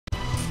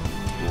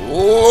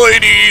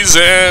Ladies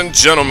and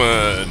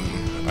gentlemen,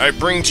 I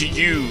bring to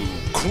you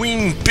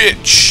Queen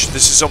Bitch.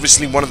 This is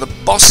obviously one of the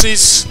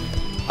bosses.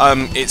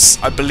 It's,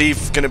 I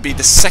believe, going to be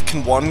the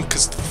second one,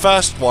 because the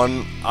first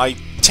one I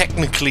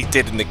technically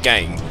did in the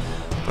game.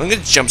 I'm going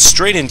to jump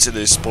straight into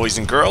this, boys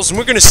and girls, and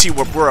we're going to see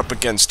what we're up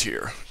against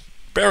here.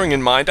 Bearing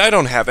in mind, I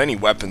don't have any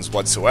weapons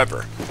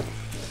whatsoever.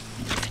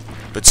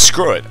 But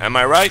screw it, am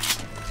I right?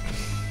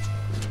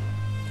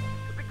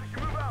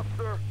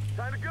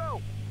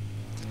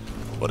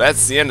 Well,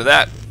 that's the end of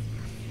that.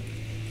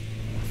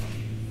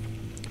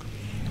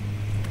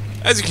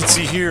 As you can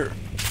see here,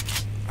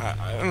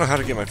 I don't know how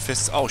to get my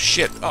fists. Oh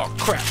shit! Oh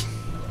crap!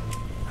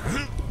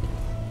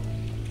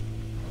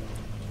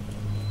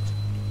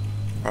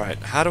 Alright,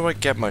 how do I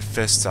get my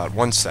fists out?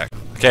 One sec.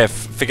 Okay, I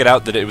figured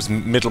out that it was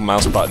middle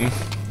mouse button.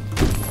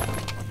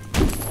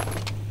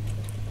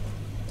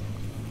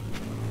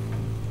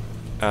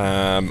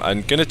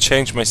 I'm gonna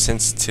change my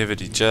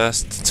sensitivity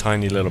just a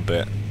tiny little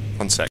bit.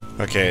 One sec.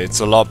 Okay, it's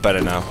a lot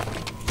better now.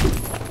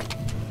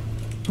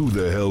 Who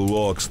the hell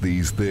locks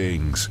these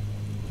things?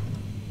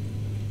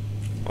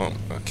 Oh,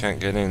 I can't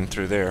get in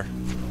through there.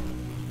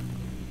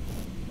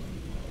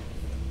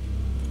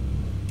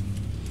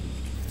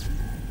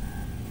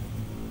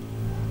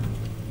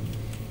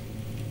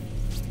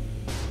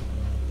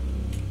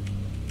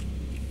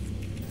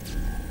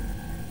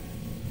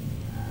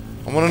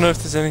 I want to know if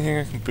there's anything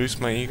I can boost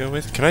my ego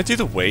with. Can I do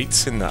the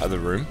weights in that other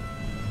room?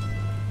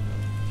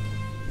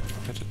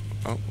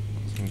 Oh,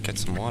 I can get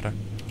some water.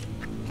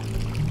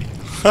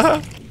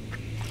 Haha!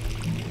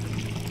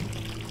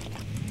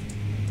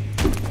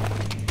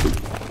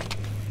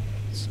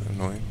 So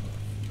annoying.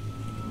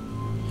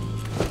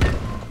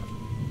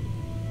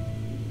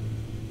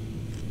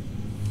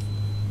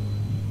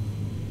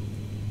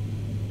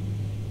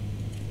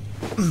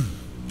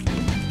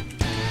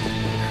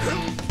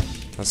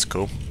 That's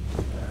cool.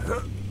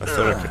 I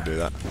thought I could do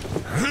that.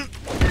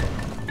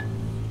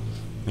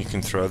 You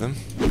can throw them.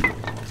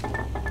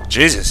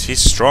 Jesus, he's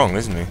strong,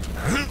 isn't he?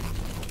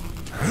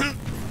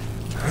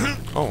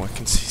 Oh, I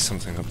can see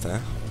something up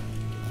there.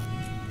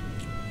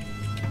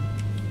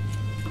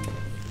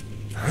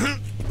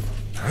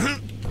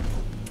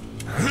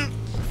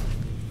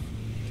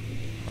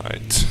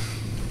 Right.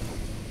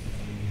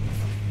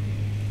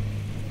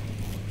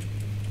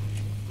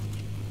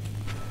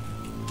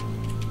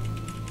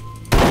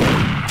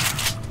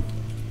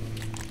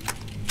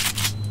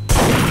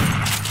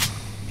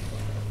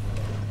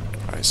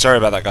 Alright, sorry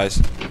about that,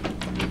 guys.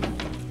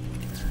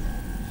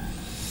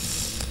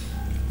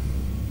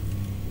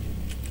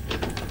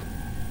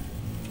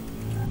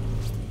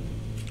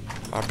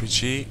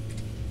 RPG.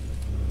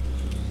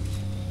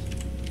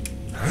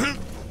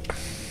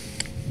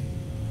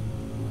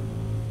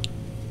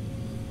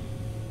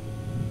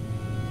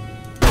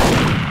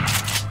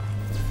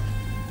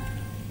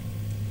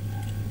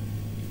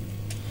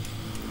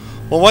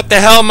 Well, what the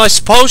hell am I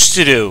supposed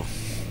to do?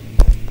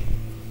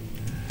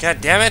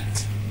 God damn it.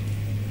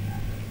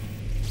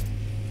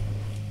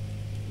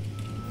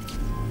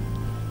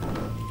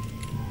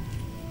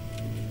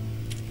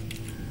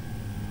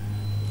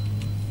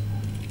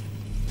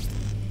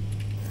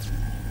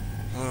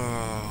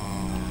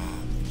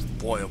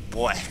 Boy, oh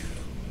boy.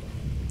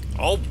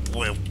 Oh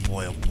boy, oh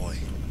boy, oh boy.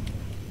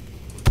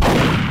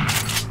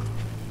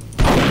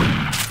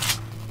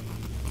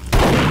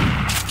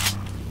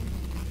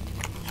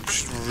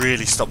 Should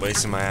really stop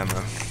wasting my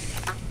ammo.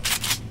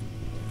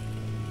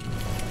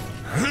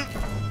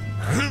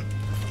 I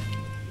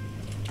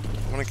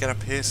want to get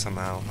up here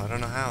somehow. I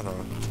don't know how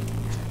though.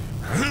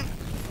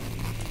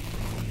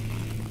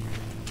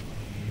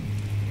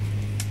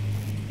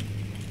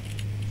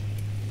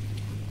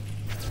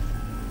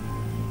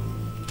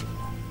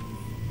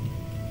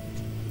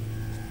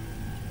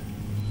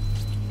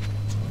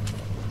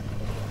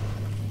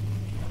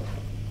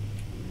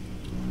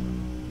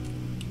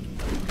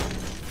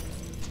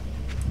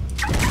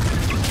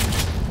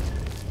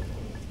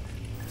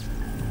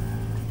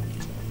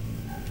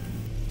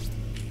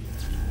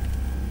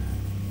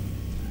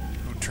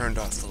 Turned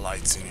off the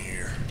lights in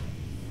here.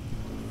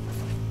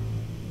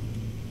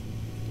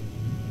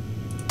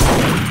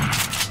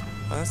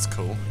 Oh, that's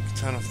cool. You can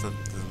turn off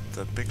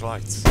the big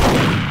lights.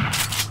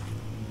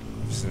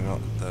 Obviously not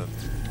the...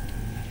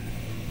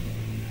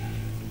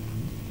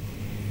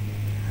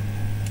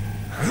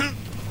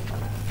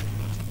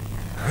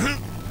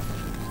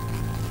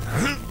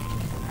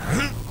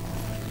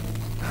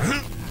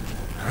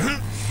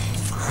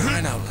 For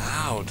crying out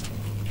loud.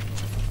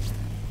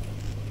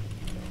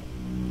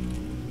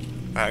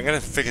 Alright, I'm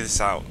gonna figure this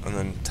out and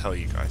then tell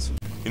you guys.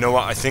 You know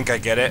what? I think I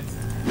get it.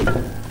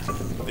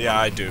 Yeah,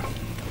 I do.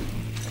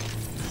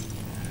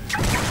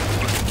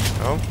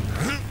 Oh?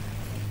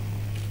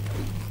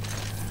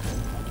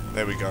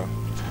 There we go.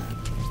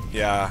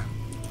 Yeah.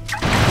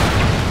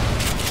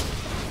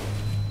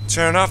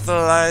 Turn off the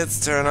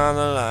lights, turn on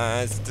the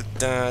lights.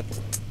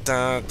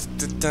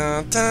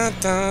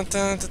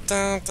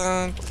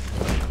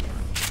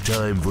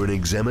 Time for an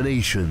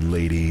examination,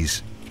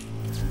 ladies.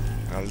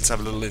 Now let's have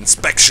a little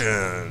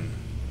inspection.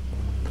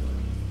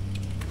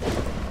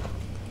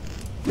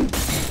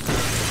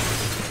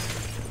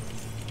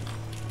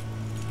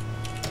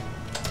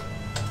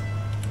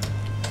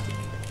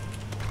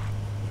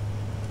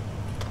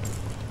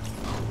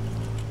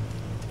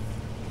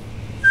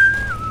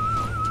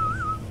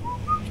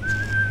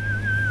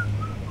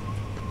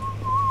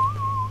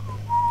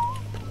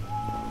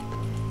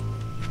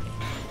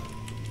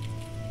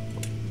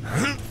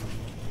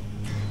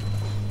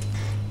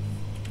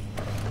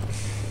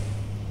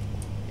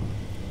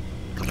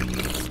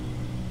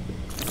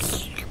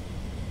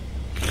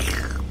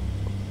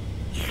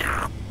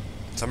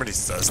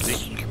 Somebody's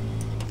thirsty.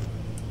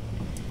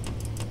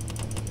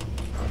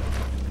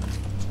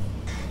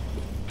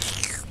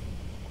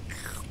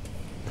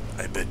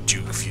 I bet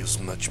Duke feels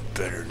much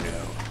better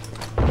now.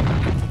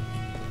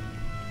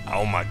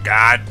 Oh my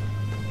god.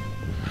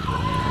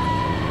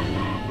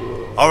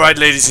 Alright,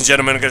 ladies and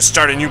gentlemen, I'm gonna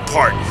start a new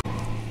part.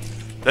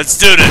 Let's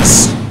do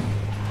this!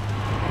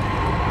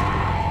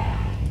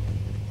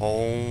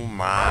 Oh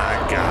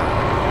my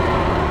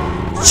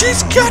god.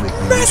 She's got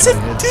massive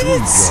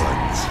tits!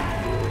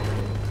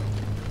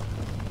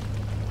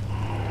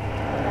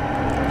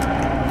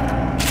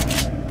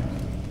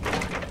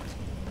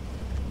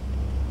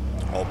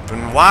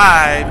 Open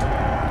wide.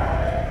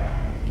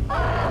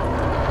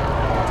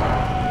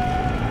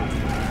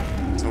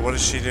 So what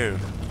does she do?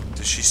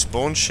 Does she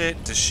spawn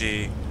shit? Does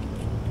she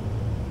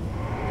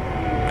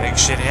make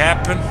shit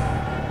happen?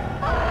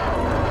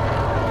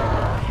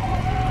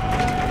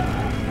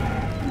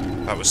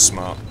 That was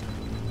smart.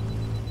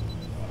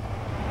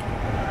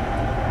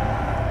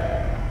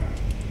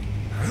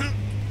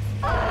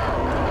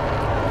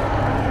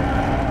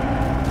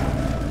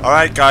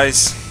 Alright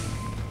guys,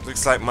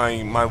 looks like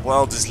my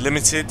world is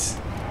limited.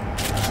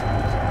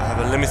 I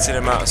have a limited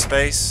amount of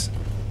space.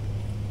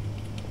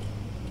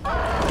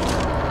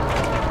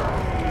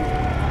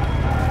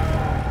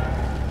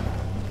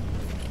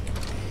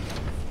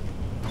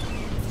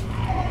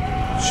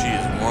 She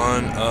is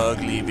one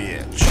ugly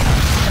bitch.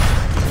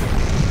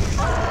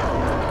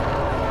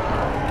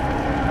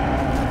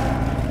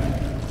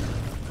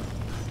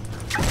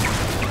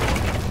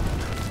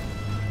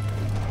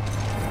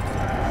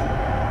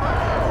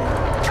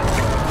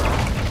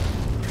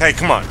 Hey,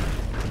 come on.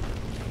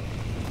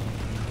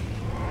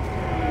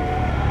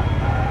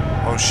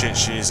 Oh shit,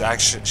 she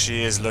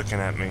is looking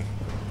at me.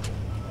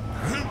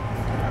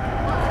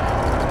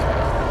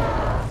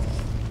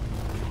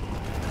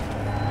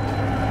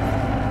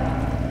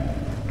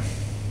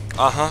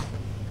 Uh-huh.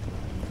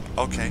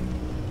 Okay.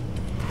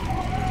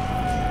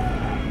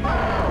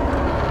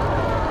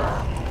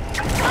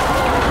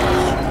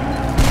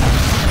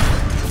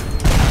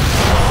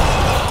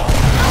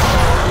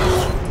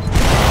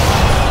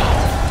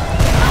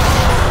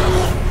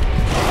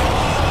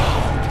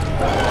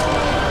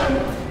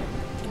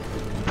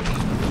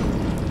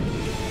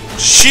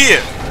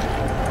 Shit!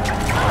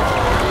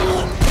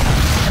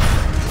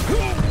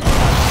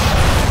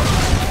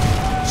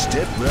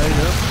 Step right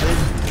up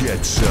and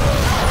get some.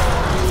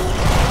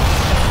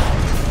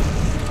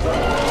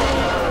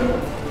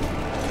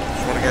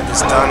 Just want to get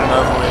this done and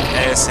over with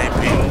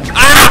ASAP.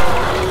 Ah!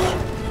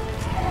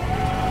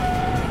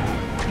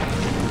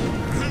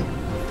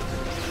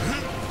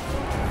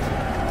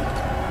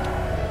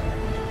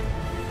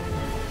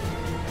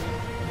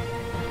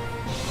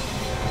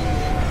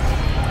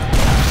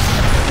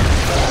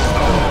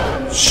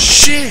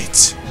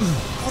 Shit!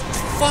 What the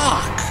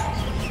fuck?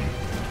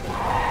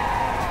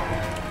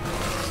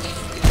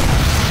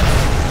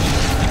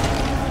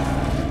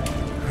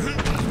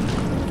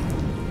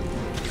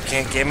 You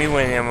can't get me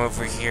when I'm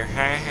over here.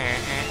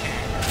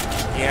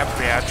 Yeah,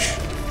 bitch.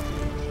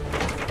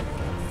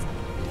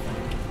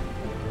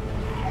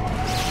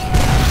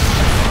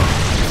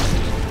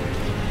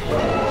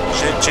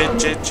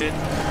 Shit.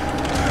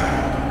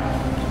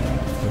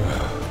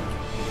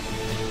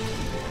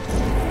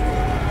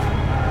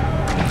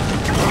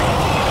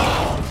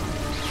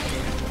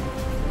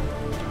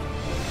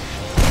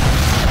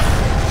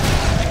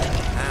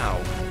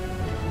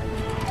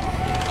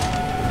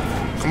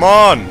 Come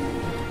on!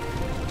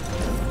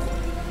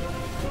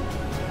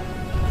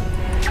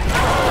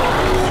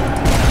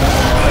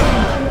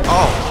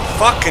 Oh,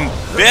 fucking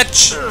bitch!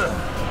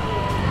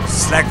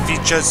 Slack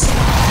features.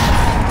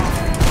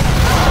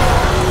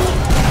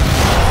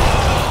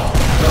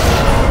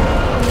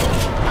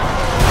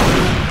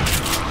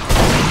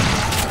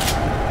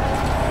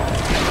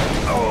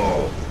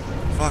 Oh,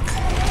 fuck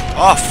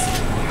off!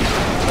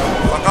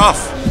 Fuck off!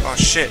 Oh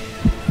shit!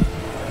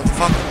 What the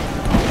fuck?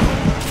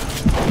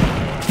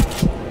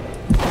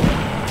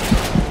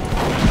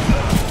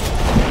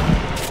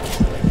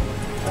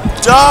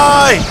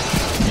 Die!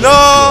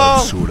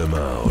 No! Sort him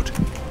out.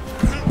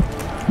 I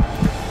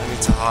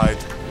need to hide.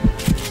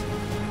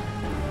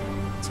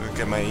 So I can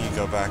get my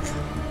ego back. There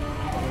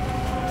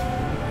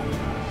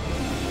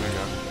we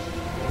go.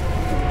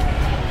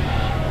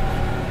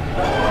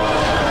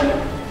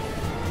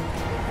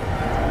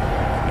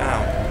 Now.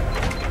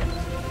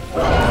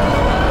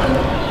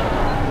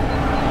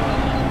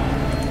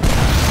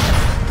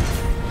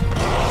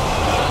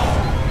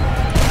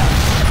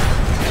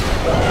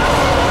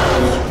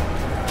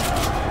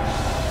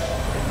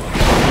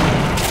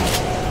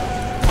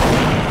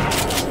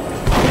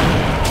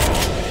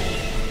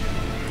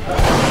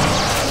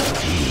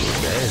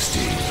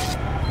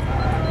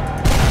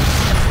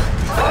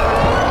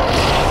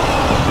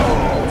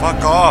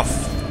 Fuck off!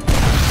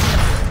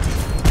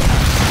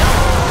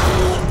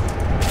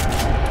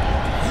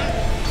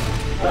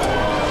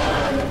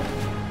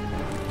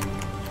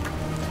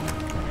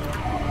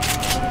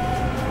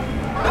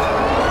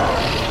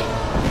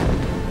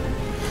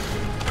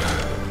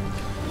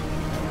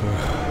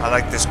 I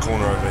like this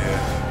corner over here.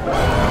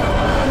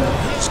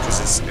 Just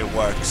because it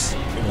works.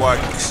 It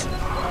works.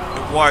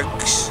 It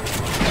works.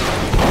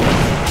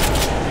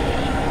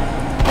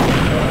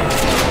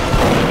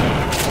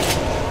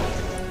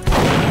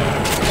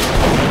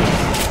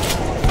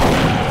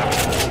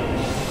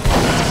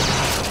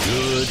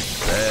 Good,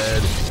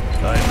 bad.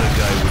 I'm the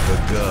guy with the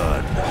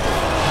gun.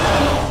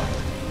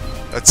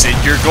 That's it.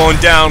 You're going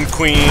down,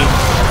 Queen.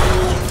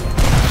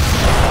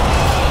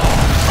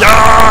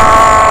 Yeah!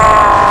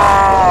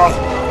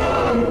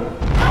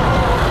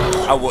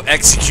 I will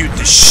execute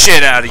the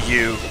shit out of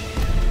you.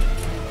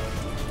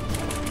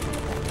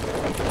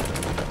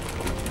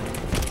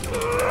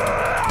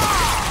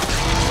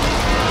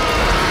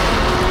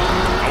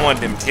 I want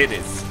them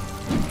titties.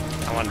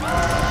 I want them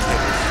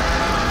titties.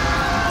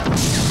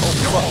 Oh,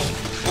 fuck.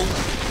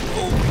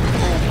 Oh.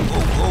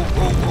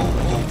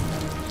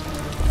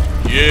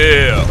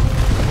 Yeah.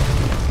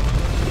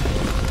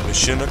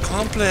 Mission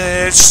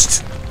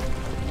accomplished.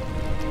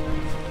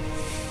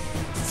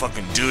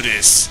 Fucking do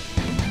this.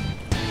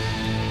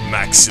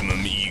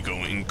 Maximum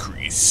ego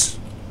increase.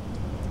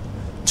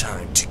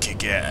 Time to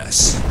kick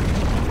ass.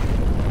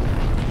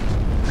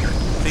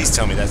 Please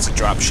tell me that's a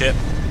dropship.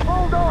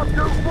 Hold on,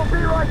 Duke. We'll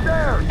be right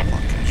there.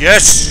 Fucking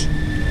yes!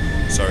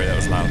 Sorry, that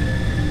was loud.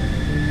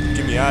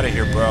 Get me out of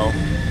here, bro.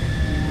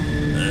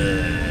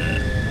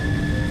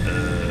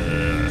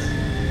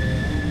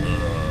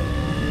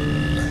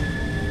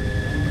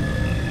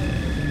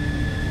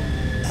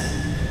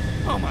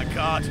 Oh my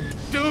God,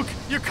 Duke,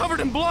 you're covered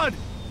in blood.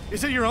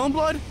 Is it your own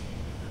blood?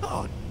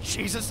 Oh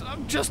Jesus,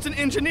 I'm just an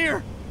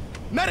engineer.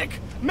 Medic,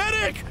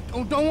 medic!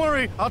 Oh, don't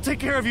worry, I'll take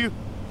care of you.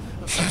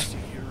 Let's see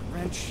here,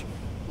 wrench,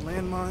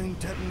 landmine,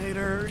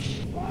 detonator.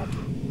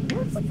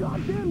 Where's the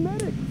goddamn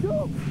medic?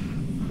 Duke,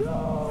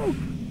 Duke!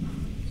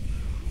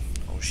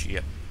 Oh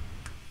shit.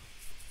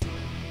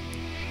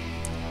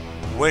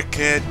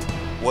 Wicked,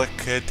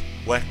 wicked,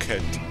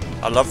 wicked.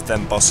 I love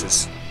them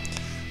bosses.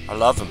 I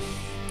love them.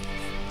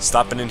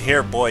 Stopping in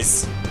here,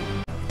 boys.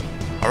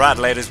 Alright,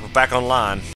 ladies, we're back online.